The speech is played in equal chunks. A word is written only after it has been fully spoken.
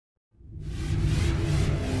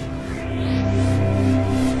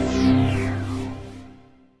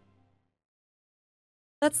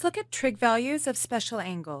Let's look at trig values of special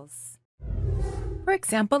angles. For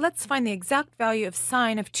example, let's find the exact value of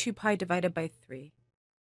sine of 2 pi divided by 3.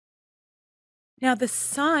 Now, the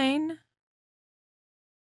sine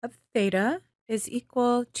of theta is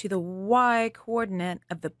equal to the y-coordinate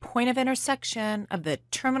of the point of intersection of the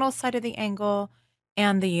terminal side of the angle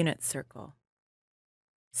and the unit circle.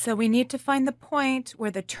 So we need to find the point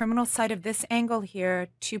where the terminal side of this angle here,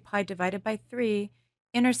 2 pi divided by 3,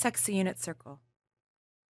 intersects the unit circle.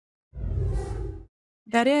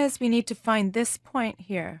 That is, we need to find this point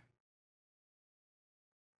here.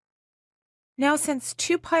 Now, since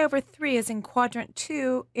 2 pi over 3 is in quadrant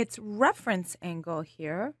 2, its reference angle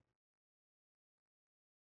here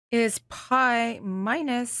is pi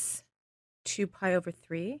minus 2 pi over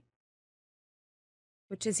 3,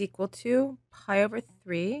 which is equal to pi over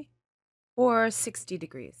 3, or 60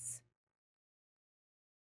 degrees.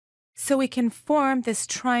 So we can form this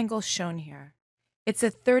triangle shown here. It's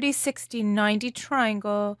a 30, 60, 90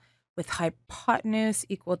 triangle with hypotenuse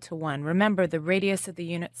equal to 1. Remember, the radius of the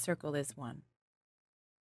unit circle is 1.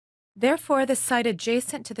 Therefore, the side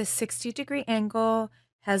adjacent to the 60-degree angle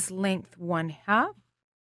has length 1/2,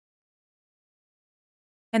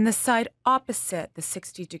 and the side opposite the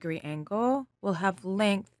 60-degree angle will have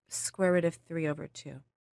length square root of 3 over 2.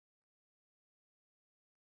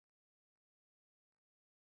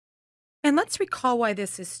 And let's recall why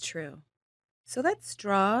this is true. So let's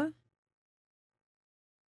draw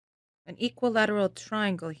an equilateral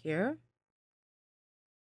triangle here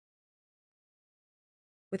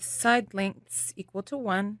with side lengths equal to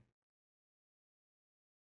 1.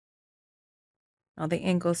 Now the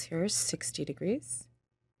angles here are 60 degrees.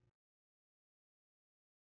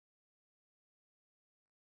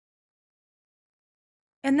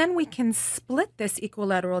 And then we can split this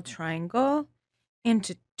equilateral triangle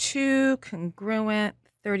into two congruent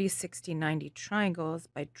 30, 60, 90 triangles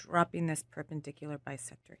by dropping this perpendicular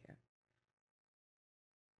bisector here.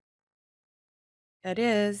 That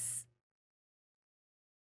is,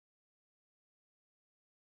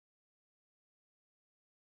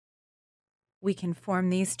 we can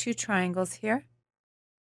form these two triangles here.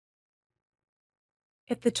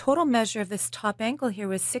 If the total measure of this top angle here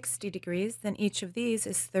was 60 degrees, then each of these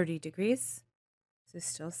is 30 degrees. This is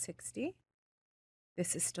still 60.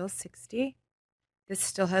 This is still 60. This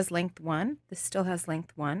still has length 1. This still has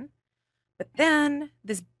length 1. But then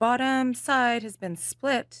this bottom side has been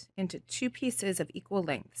split into two pieces of equal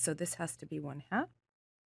length. So this has to be 1/2,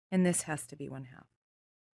 and this has to be 1/2.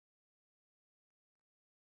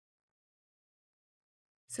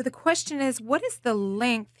 So the question is, what is the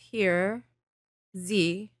length here,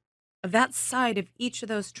 z, of that side of each of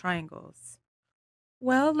those triangles?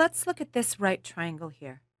 Well, let's look at this right triangle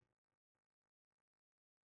here.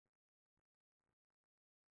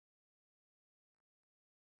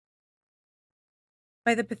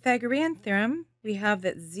 By the Pythagorean theorem, we have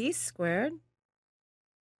that z squared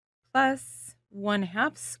plus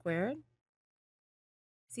 1/2 squared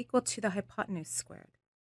is equal to the hypotenuse squared.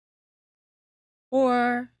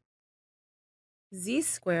 Or z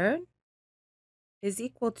squared is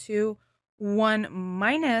equal to 1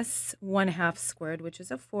 minus 1/2 squared, which is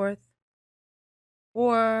a fourth.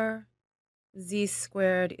 Or z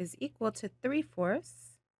squared is equal to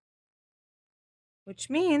 3/4, which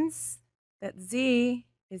means that z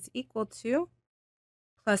is equal to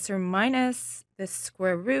plus or minus the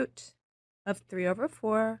square root of 3 over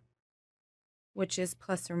 4, which is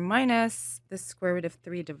plus or minus the square root of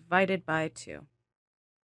 3 divided by 2.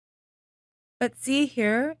 But z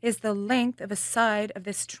here is the length of a side of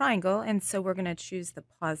this triangle, and so we're going to choose the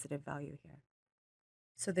positive value here.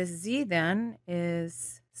 So this z then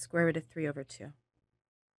is square root of 3 over 2.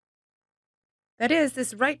 That is,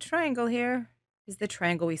 this right triangle here is the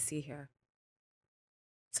triangle we see here.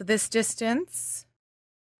 So this distance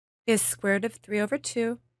is square root of 3 over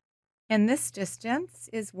 2, and this distance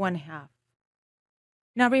is 1/2.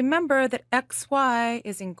 Now remember that xy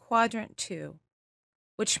is in quadrant 2,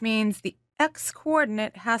 which means the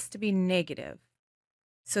x-coordinate has to be negative.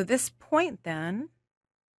 So this point then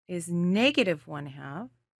is negative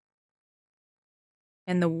 1/2,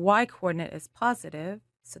 and the y-coordinate is positive,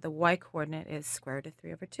 so the y-coordinate is square root of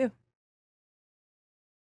 3 over 2.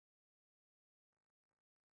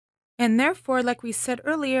 And therefore, like we said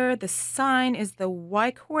earlier, the sine is the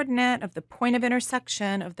y-coordinate of the point of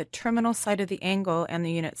intersection of the terminal side of the angle and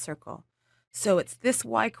the unit circle. So it's this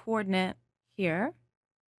y-coordinate here.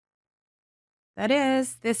 That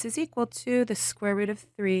is, this is equal to the square root of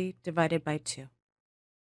 3 divided by 2.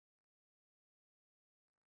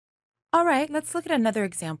 All right, let's look at another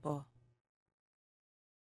example.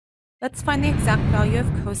 Let's find the exact value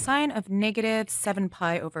of cosine of negative 7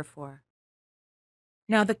 pi over 4.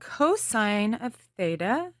 Now the cosine of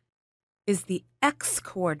theta is the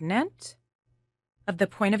x-coordinate of the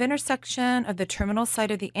point of intersection of the terminal side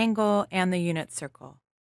of the angle and the unit circle.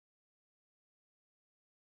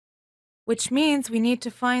 Which means we need to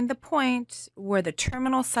find the point where the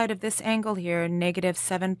terminal side of this angle here, negative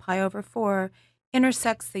 7 pi over 4,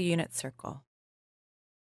 intersects the unit circle.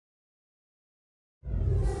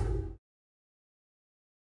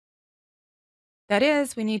 That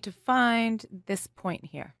is, we need to find this point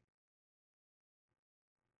here.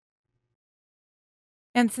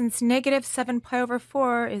 And since negative 7 pi over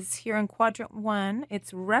 4 is here in quadrant 1,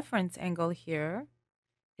 its reference angle here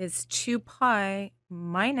is 2 pi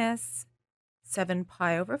minus 7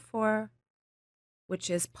 pi over 4, which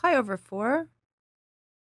is pi over 4,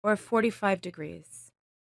 or 45 degrees.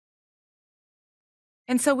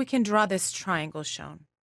 And so we can draw this triangle shown.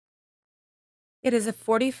 It is a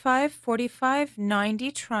 45, 45,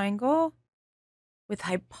 90 triangle with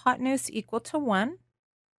hypotenuse equal to 1.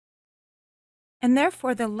 And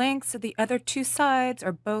therefore, the lengths of the other two sides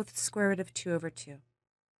are both square root of 2 over 2.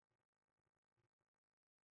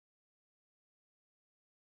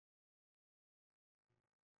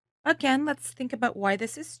 Again, let's think about why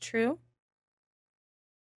this is true.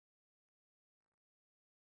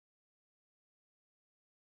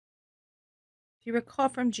 If you recall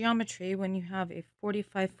from geometry, when you have a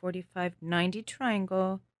 45, 45, 90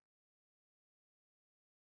 triangle,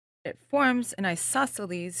 it forms an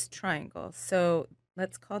isosceles triangle. So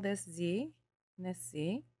let's call this Z and this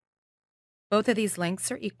Z. Both of these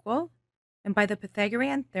lengths are equal. And by the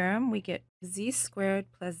Pythagorean theorem, we get Z squared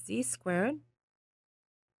plus Z squared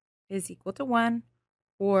is equal to 1,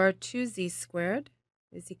 or 2Z squared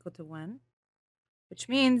is equal to 1, which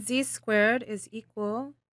means Z squared is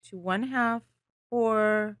equal to 1/2,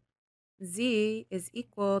 or Z is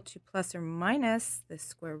equal to plus or minus the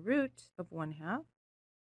square root of 1/2,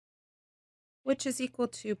 which is equal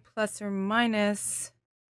to plus or minus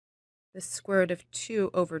the square root of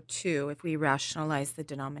 2 over 2 if we rationalize the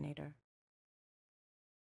denominator.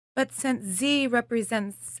 But since Z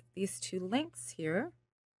represents these two lengths here,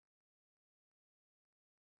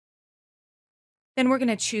 then we're going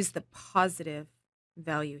to choose the positive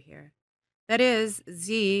value here. That is,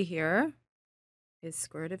 Z here is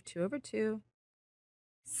square root of 2 over 2.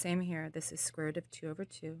 Same here, this is square root of 2 over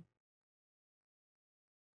 2.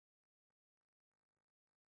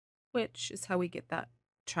 Which is how we get that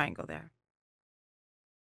triangle there.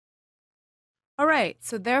 All right,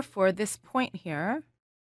 so therefore this point here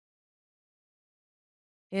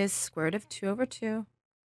is square root of 2 over 2,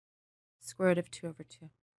 square root of 2 over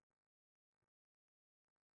 2.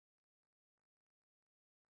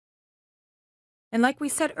 And like we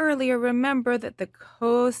said earlier, remember that the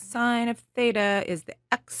cosine of theta is the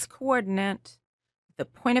x-coordinate, the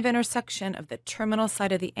point of intersection of the terminal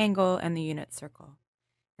side of the angle and the unit circle.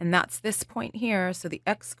 And that's this point here, so the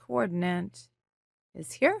x-coordinate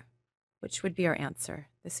is here, which would be our answer.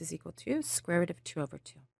 This is equal to square root of 2 over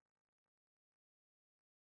 2.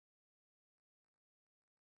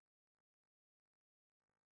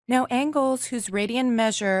 Now, angles whose radian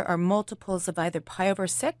measure are multiples of either pi over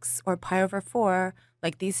 6 or pi over 4,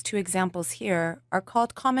 like these two examples here, are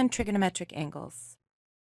called common trigonometric angles.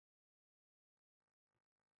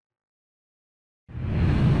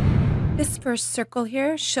 This first circle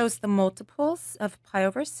here shows the multiples of pi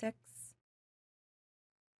over 6.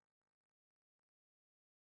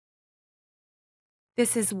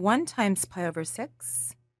 This is 1 times pi over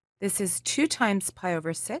 6. This is 2 times pi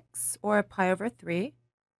over 6, or pi over 3.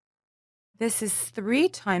 This is 3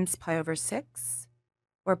 times pi over 6,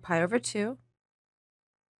 or pi over 2.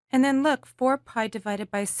 And then look, 4 pi divided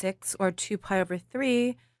by 6, or 2 pi over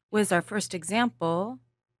 3, was our first example.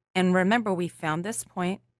 And remember, we found this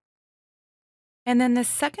point. And then the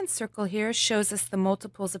second circle here shows us the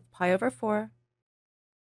multiples of pi over 4.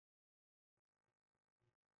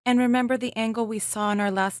 And remember, the angle we saw in our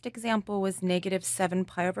last example was negative 7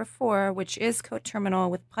 pi over 4, which is coterminal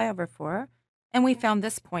with pi over 4. And we found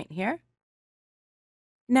this point here.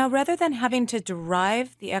 Now, rather than having to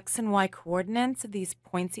derive the x and y coordinates of these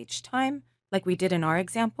points each time, like we did in our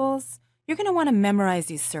examples, you're going to want to memorize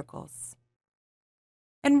these circles.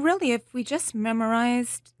 And really, if we just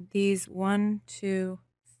memorized these 1, 2,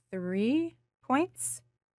 3 points,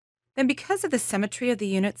 then because of the symmetry of the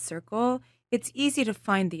unit circle, it's easy to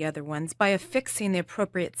find the other ones by affixing the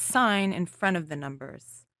appropriate sign in front of the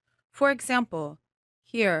numbers. For example,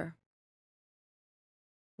 here,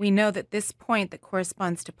 we know that this point that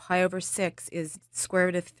corresponds to pi over 6 is square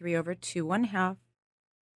root of 3 over 2 1/2.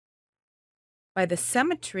 by the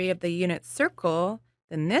symmetry of the unit circle,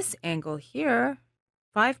 then this angle here,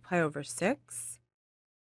 5 pi over 6,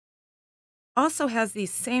 also has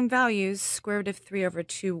these same values, square root of 3 over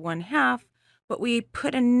 2, 1/2, but we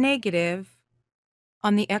put a negative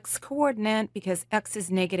on the x-coordinate because x is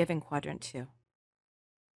negative in quadrant 2.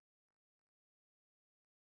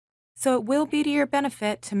 So it will be to your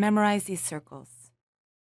benefit to memorize these circles.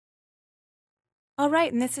 All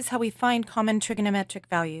right, and this is how we find common trigonometric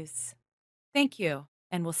values. Thank you,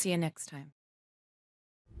 and we'll see you next time.